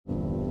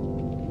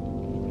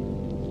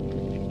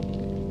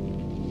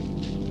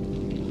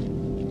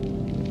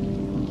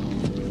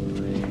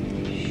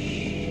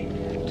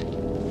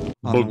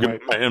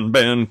Boogeyman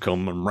band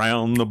coming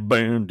round the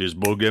bend. Is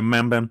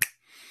Boogeyman band.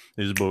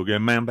 Is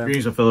Boogeyman band.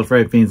 Greetings, fellow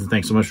Fright Fiends, and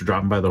thanks so much for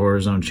dropping by the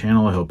Horror Zone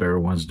channel. I hope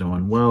everyone's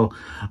doing well.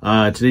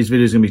 Today's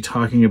video is going to be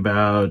talking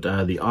about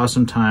the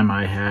awesome time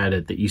I had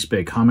at the East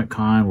Bay Comic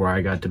Con, where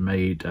I got to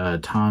meet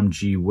Tom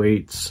G.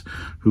 Waits,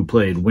 who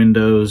played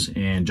Windows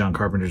in John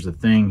Carpenter's The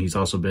Thing. He's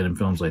also been in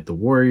films like The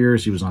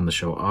Warriors. He was on the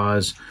show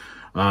Oz.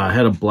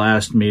 Had a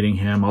blast meeting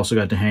him. Also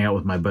got to hang out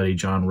with my buddy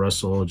John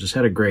Russell. Just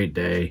had a great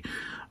day.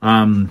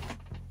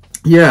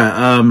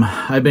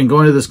 I've been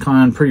going to this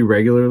con pretty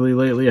regularly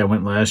lately. I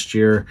went last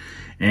year,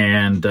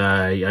 and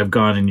I've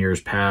gone in years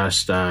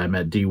past. I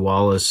met Dee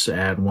Wallace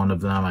at one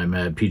of them. I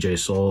met PJ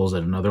Souls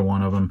at another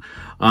one of them.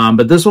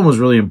 But this one was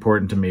really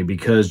important to me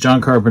because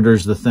John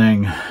Carpenter's The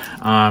Thing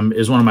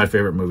is one of my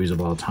favorite movies of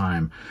all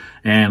time.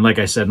 And like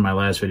I said in my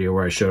last video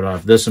where I showed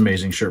off this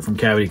amazing shirt from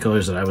Cavity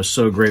Colors that I was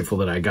so grateful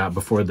that I got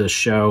before this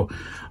show,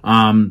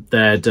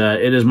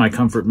 it is my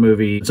comfort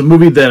movie. It's a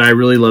movie that I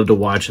really love to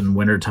watch in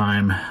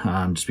wintertime,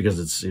 just because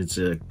it's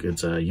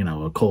a you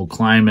know, a cold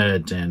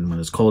climate, and when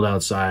it's cold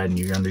outside and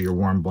you're under your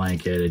warm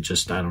blanket, it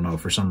just, I don't know,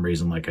 for some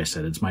reason, like I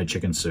said, it's my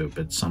chicken soup.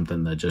 It's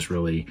something that just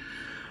really,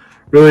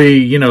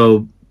 you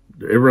know,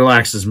 it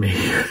relaxes me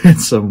in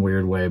some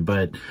weird way.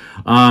 But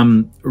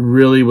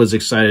really was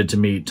excited to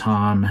meet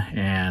Tom,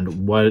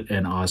 and what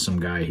an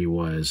awesome guy he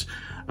was.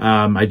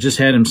 I just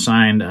had him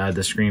signed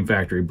the Scream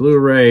Factory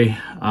Blu-ray.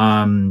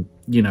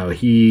 You know,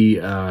 he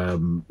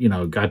you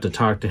know, got to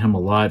talk to him a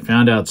lot,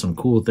 found out some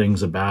cool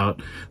things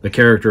about the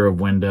character of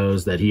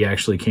Windows, that he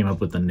actually came up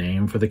with the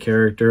name for the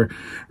character.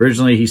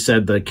 Originally he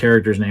said the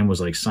character's name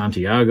was like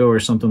Santiago or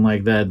something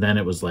like that. Then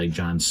it was like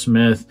John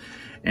Smith.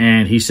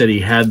 And he said he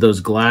had those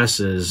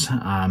glasses,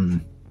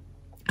 and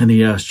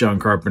he asked John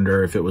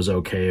Carpenter if it was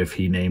okay if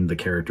he named the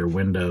character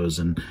Windows.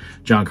 And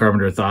John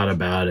Carpenter thought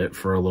about it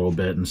for a little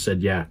bit and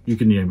said, yeah, you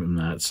can name him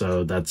that.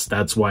 So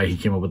that's why he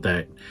came up with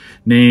that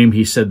name.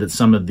 He said that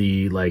some of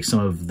the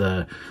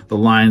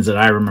lines that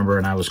I remember,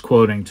 and I was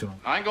quoting to him.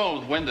 I ain't going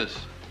with Windows.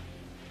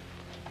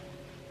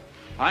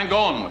 I ain't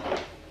going with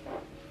it.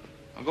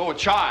 I'll go with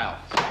Child.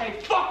 Hey,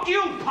 fuck you,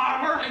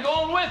 Palmer! I'm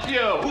going with you!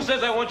 Who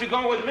says I want you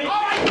going with me? All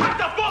right, cut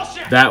the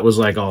bullshit! That was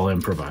like all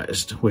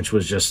improvised, which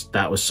was just,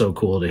 that was so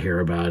cool to hear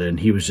about. And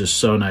he was just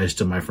so nice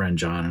to my friend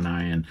John and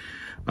I,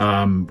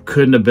 and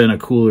couldn't have been a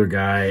cooler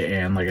guy.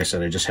 And like I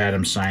said, I just had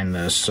him sign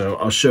this, so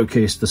I'll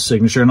showcase the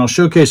signature, and I'll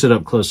showcase it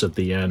up close at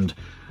the end.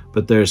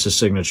 But there's the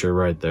signature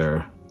right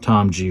there.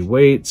 Tom G.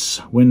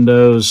 Waits,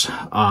 Windows.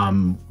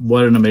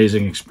 What an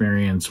amazing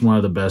experience. One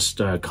of the best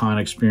con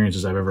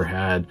experiences I've ever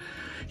had.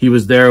 He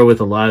was there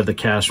with a lot of the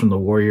cast from The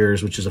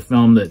Warriors, which is a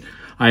film that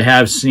I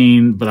have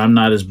seen, but I'm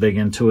not as big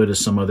into it as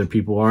some other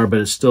people are.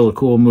 But it's still a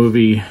cool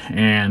movie,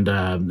 and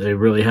they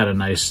really had a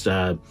nice...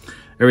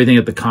 everything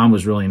at the con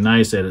was really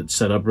nice. They had it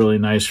set up really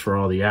nice for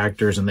all the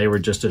actors, and they were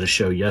just at a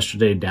show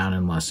yesterday down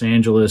in Los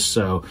Angeles,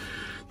 so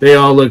they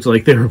all looked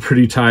like they were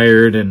pretty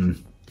tired.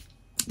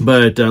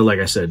 But like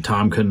I said,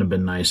 Tom couldn't have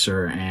been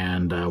nicer,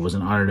 and was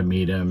an honor to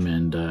meet him,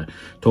 and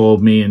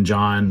told me and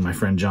John, my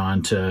friend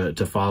John,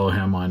 to follow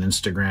him on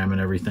Instagram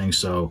and everything.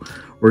 So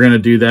we're going to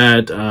do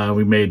that.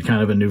 We made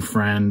kind of a new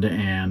friend,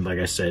 and like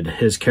I said,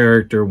 his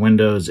character,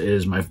 Windows,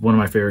 is one of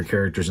my favorite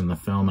characters in the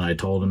film, and I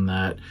told him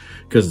that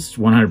because it's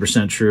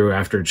 100% true.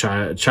 After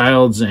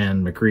Childs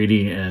and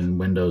McCready, and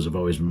Windows have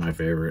always been my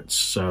favorites.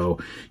 So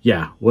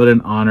yeah, what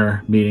an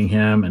honor meeting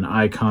him, an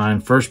icon.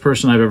 First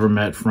person I've ever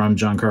met from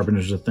John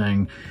Carpenter's The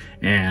Thing.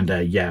 And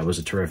yeah, it was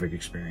a terrific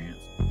experience.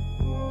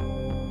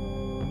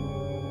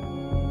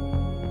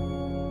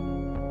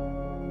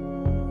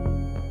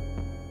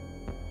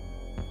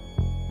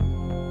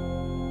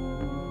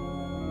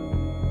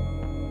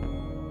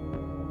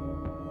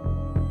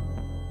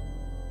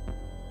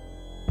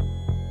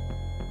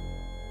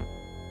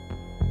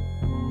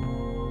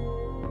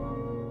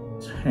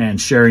 And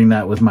sharing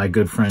that with my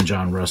good friend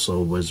John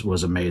Russell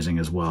was amazing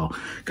as well.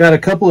 Got a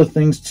couple of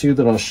things too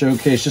that I'll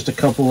showcase. Just a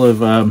couple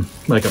of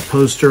like a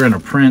poster and a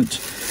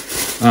print.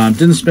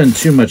 Didn't spend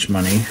too much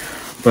money,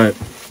 but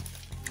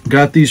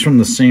got these from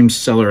the same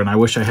seller, and I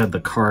wish I had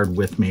the card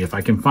with me. If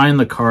I can find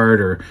the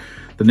card or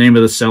the name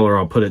of the seller,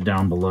 I'll put it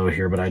down below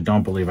here, but I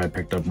don't believe I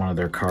picked up one of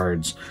their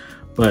cards.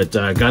 But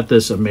got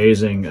this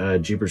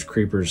amazing Jeepers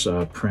Creepers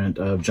print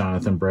of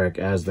Jonathan Breck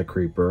as the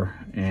Creeper.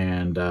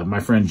 And my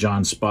friend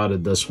John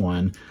spotted this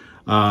one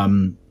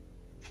and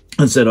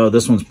said, oh,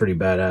 this one's pretty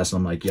badass. And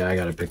I'm like, yeah, I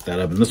got to pick that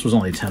up. And this was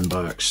only 10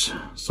 bucks.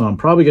 So I'm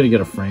probably going to get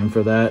a frame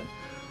for that.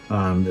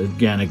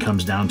 Again, it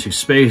comes down to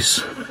space.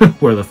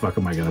 Where the fuck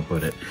am I going to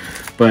put it?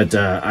 But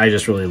I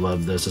just really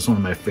love this. It's one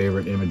of my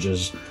favorite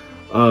images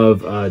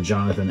of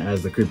Jonathan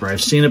as the Creeper.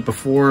 I've seen it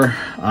before.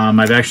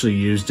 I've actually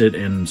used it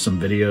in some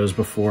videos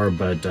before,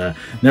 but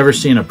never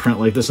seen a print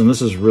like this, and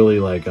this is really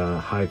like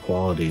high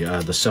quality.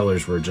 The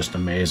sellers were just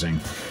amazing.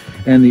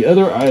 And the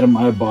other item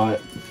I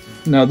bought,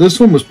 now this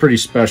one was pretty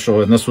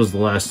special, and this was the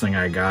last thing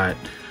I got.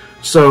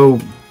 So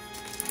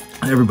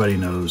everybody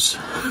knows,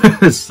 I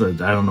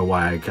don't know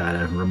why I kind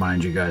of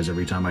remind you guys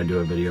every time I do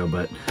a video,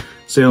 but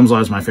Salem's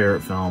Lot is my favorite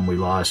film. We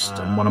lost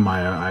one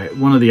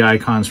of the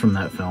icons from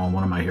that film,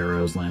 one of my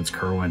heroes, Lance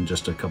Kerwin,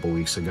 just a couple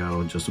weeks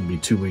ago. Just will be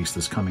 2 weeks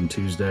this coming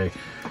Tuesday.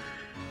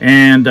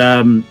 And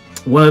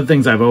one of the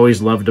things I've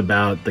always loved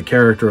about the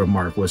character of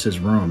Mark was his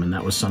room, and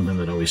that was something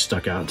that always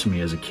stuck out to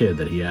me as a kid,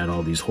 that he had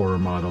all these horror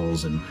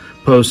models and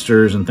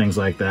posters and things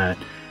like that.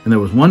 And there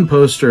was one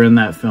poster in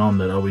that film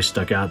that always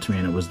stuck out to me,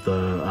 and it was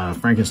the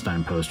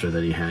Frankenstein poster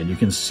that he had. You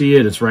can see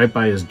it. It's right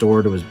by his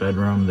door to his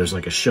bedroom. There's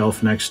like a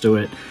shelf next to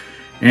it.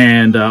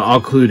 And I'll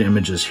include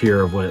images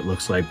here of what it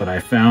looks like, but I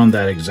found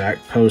that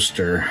exact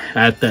poster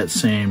at that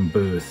same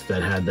booth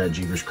that had that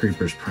Jeepers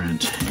Creepers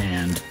print,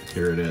 and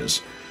here it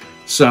is.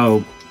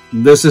 So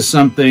this is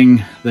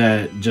something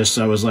that just,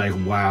 I was like,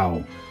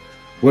 wow,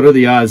 what are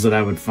the odds that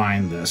I would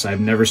find this?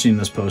 I've never seen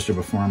this poster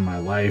before in my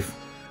life.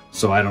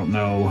 So I don't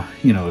know,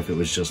 you know, if it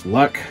was just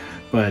luck,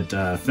 but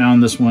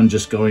found this one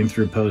just going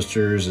through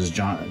posters as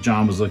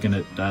John was looking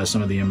at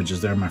some of the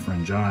images there, my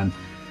friend John,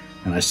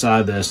 and I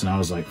saw this and I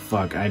was like,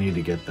 fuck, I need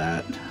to get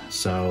that.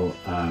 So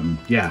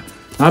yeah,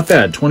 not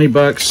bad, 20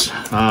 bucks.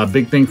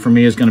 Big thing for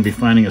me is going to be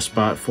finding a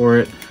spot for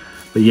it.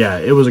 But yeah,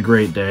 it was a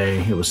great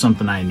day. It was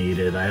something I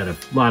needed. I had a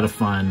lot of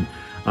fun.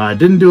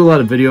 Didn't do a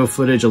lot of video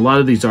footage. A lot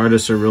of these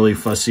artists are really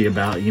fussy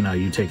about, you know,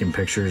 you taking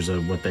pictures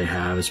of what they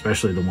have,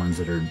 especially the ones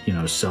that are, you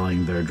know,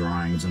 selling their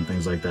drawings and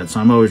things like that. So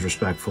I'm always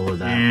respectful of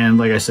that. And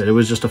like I said, it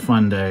was just a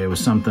fun day. It was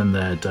something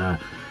that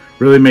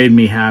really made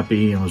me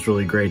happy, and was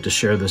really great to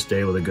share this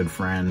day with a good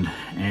friend.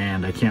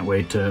 And I can't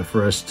wait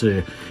for us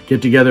to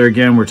get together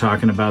again. We're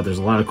talking about, there's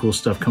a lot of cool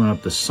stuff coming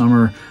up this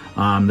summer.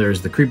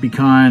 There's the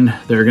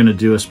CreepyCon. They're going to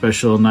do a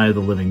special Night of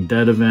the Living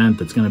Dead event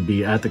that's going to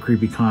be at the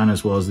CreepyCon,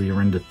 as well as the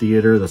Orinda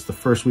Theater. That's the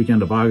first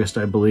weekend of August,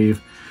 I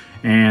believe.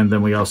 And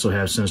then we also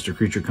have Sinister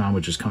Creature Con,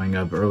 which is coming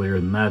up earlier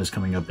than that, is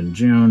coming up in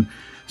June.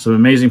 Some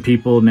amazing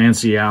people,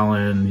 Nancy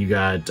Allen, you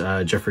got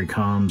Jeffrey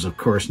Combs, of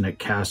course, Nick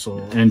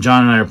Castle, and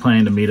John and I are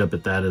planning to meet up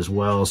at that as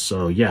well.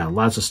 So yeah,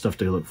 lots of stuff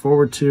to look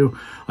forward to.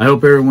 I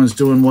hope everyone's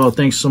doing well.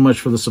 Thanks so much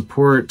for the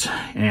support,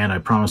 and I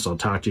promise I'll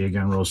talk to you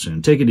again real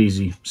soon. Take it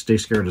easy. Stay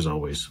scared as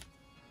always.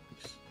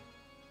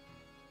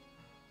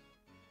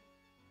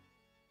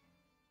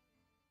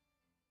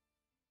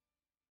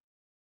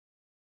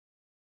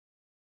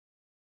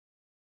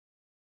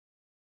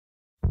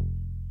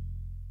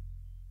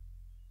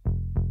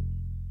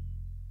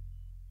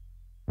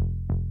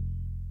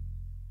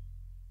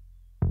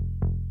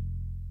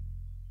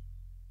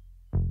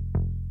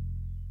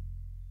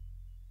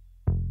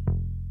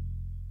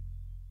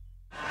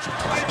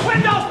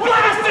 Windows,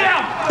 blast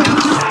him!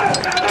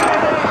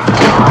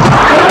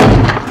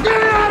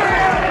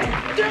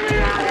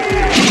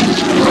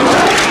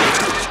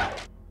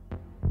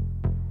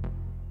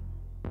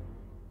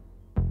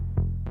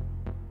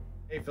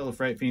 Hey fellow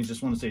Fright Fiends,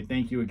 just want to say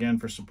thank you again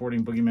for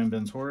supporting Boogeyman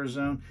Ben's Horror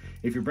Zone.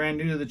 If you're brand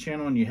new to the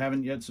channel and you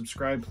haven't yet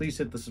subscribed, please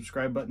hit the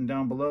subscribe button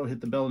down below,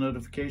 hit the bell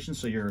notification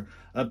so you're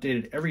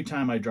updated every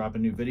time I drop a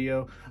new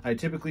video. I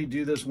typically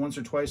do this once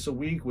or twice a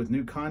week with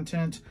new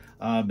content.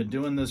 Been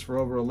doing this for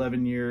over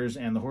 11 years,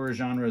 and the horror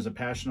genre is a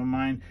passion of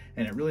mine,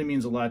 and it really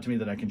means a lot to me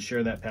that I can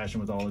share that passion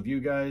with all of you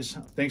guys.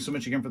 Thanks so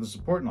much again for the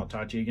support, and I'll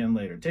talk to you again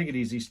later. Take it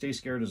easy, stay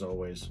scared as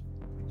always.